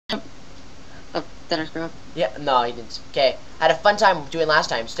Did I screw up? Yeah, no, you didn't. Okay, had a fun time doing last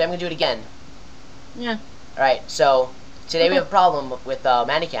time, so today I'm gonna do it again. Yeah. Alright, so today we Okay. have a problem with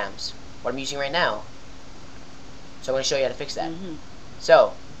ManyCams, what I'm using right now. So I'm gonna show you how to fix that.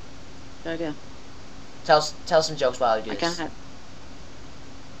 So, Good idea. tell some jokes while I do I this. can't.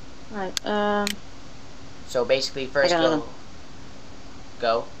 Alright, So basically, I first got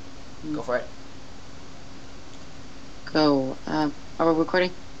go Mm. for it. Go. Are we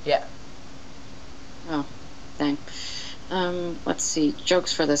recording? Yeah. Oh, dang. Let's see.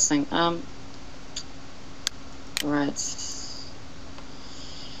 Jokes for this thing. Right. It's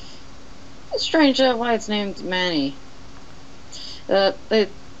strange why it's named Manny. It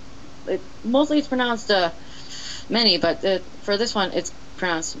mostly it's pronounced, Manny, but for this one, it's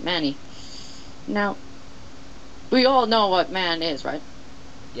pronounced Manny. Now, we all know what man is, right?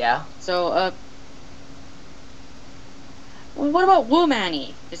 Yeah. So, what about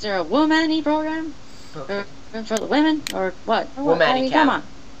Womanny? Is there a Womanny program? Okay. For the women, or what? Womanny I mean, cam.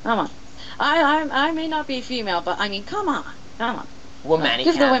 come on. I may not be female, but I mean, come on. Womanny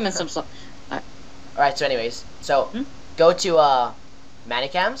Give the cam. women some stuff. Alright, so anyways, so go to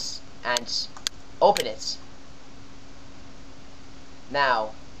ManyCams and open it.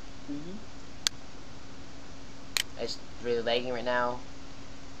 Now, it's really lagging right now.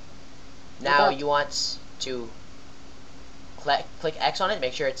 Now you want to click X on it,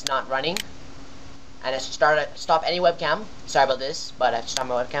 make sure it's not running, and it should stop any webcam. Sorry about this, but I have to stop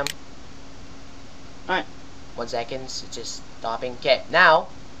my webcam. Alright. 1 second, it's just stopping. Okay, now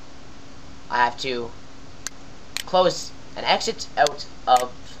I have to close and exit out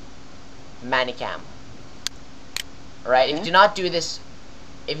of ManyCam. Alright, if you do not do this,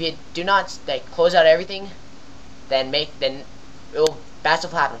 if you do not close out everything, then bad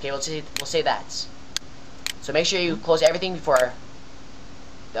stuff will happen. Okay, we'll say that. So make sure you close everything before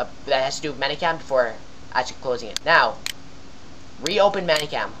that has to do with ManyCam before actually closing it. Now, reopen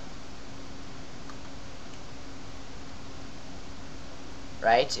ManyCam.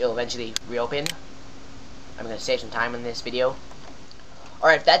 Right, it'll eventually reopen. I'm gonna save some time on this video.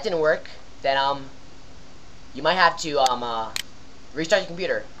 Alright, if that didn't work, then you might have to restart your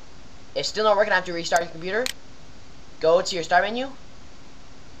computer. If still not working, I have to restart your computer. Go to your start menu.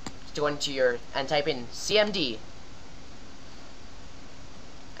 Go into and type in CMD.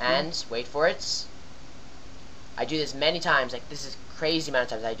 And wait for it. I do this many times. Like, this is crazy amount of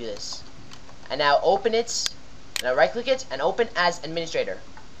times I do this. And now open it. Now right click it and open as administrator.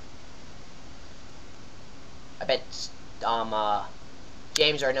 I bet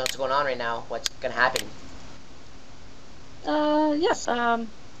James already knows what's going on right now. What's gonna happen? Yes. No,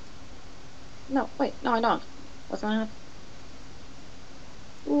 wait, no, I don't. What's going on?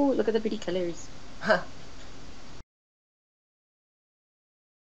 Ooh, look at the pretty colors. Huh.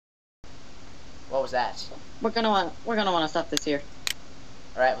 What was that? We're gonna wanna stop this here.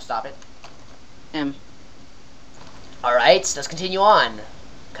 All right, we'll stop it. All right, let's continue on,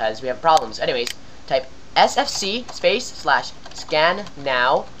 cause we have problems. Anyways, type SFC / scan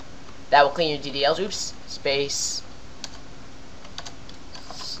now. That will clean your DDLs. Oops. Space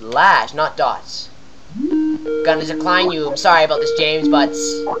 / not dots. Gonna decline you. I'm sorry about this, James, but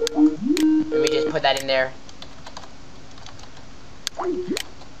let me just put that in there.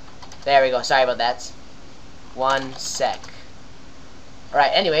 There we go. Sorry about that. 1 sec.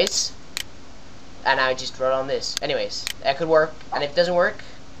 Alright, anyways. And I just wrote on this. Anyways, that could work. And if it doesn't work,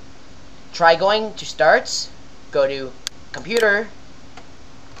 try going to Start, go to Computer,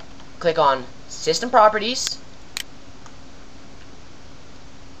 click on System Properties,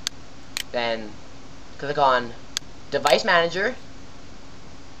 then click on Device Manager,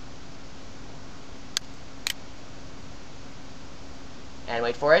 and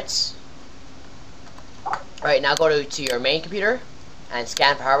wait for it. Alright, now go to your main computer and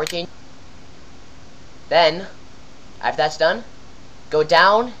scan for hardware change. Then, after that's done, go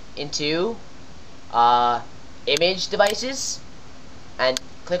down into image devices and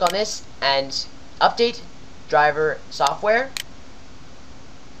click on this and update driver software.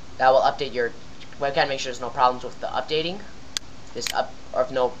 That will update your webcam, make sure there's no problems with the updating. Or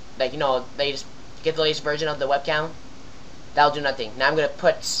if no, like, you know, they just get the latest version of the webcam. That'll do nothing. Now I'm gonna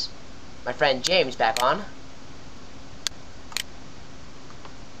put my friend James back on.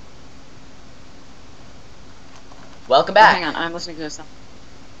 Welcome back. Oh, hang on, I'm listening to this.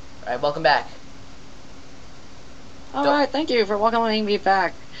 Alright, welcome back. Alright, thank you for welcoming me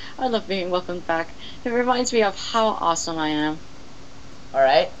back. I love being welcomed back. It reminds me of how awesome I am.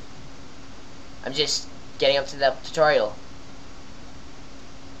 Alright. I'm just getting up to the tutorial.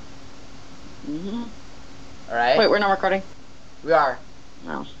 Alright. Alright. Wait, we're not recording? We are.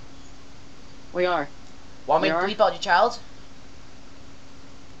 No. We are. Want me We to are? bleep out your child?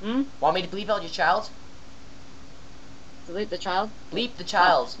 Hmm? Want me to bleep out your child? Delete the child? Bleep the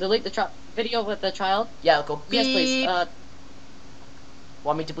child. Delete the video with the child? Yeah, go beep. Yes, please.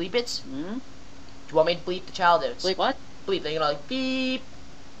 Want me to bleep it? Hmm? Do you want me to bleep the child out? Bleep what? Bleep, then you're like beep.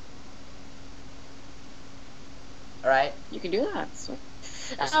 Alright? You can do that. Sweet.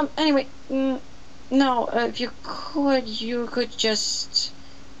 Anyway, no, if you could just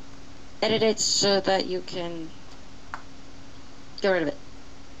edit it so that you can get rid of it.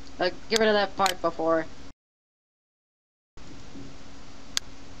 Get rid of that part before.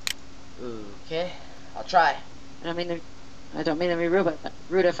 Okay, I'll try. I don't mean to be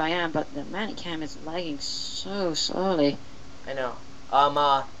rude if I am, but the ManyCam is lagging so slowly. I know.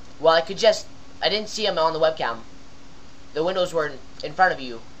 Well, I didn't see him on the webcam. The windows were in front of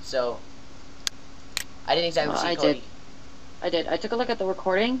you, so I didn't exactly see Cody. I did. I took a look at the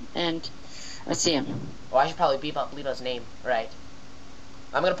recording, and I see him. Oh, I should probably bleep out his name. Right.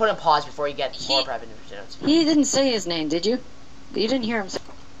 I'm gonna put him pause before you get more private notes. He didn't say his name, did you? You didn't hear him say.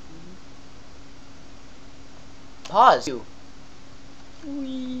 Pause.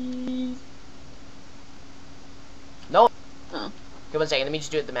 No. Oh. Give 1 second. Let me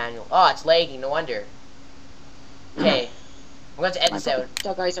just do it the manual. Oh, it's lagging. No wonder. Okay. I'm going to edit this out.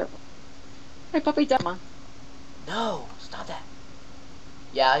 Dog eyes are. Hey, puppy dog. Come on. No. Stop that.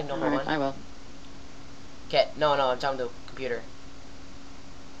 Yeah, I know. Hold on. I will. Okay. No. I'm talking to the computer.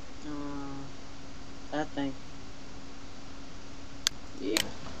 That thing. Yeah.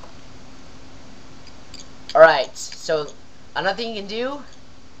 Alright. So, another thing you can do,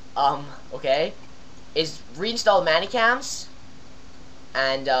 okay, is reinstall ManyCams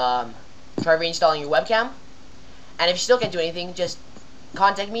and, try reinstalling your webcam. And if you still can't do anything, just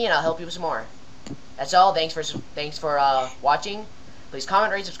contact me and I'll help you with some more. That's all. Thanks for watching. Please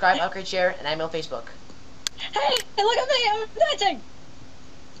comment, rate, subscribe, upgrade, share, and I'm on Facebook. Hey, look at me! I'm dancing!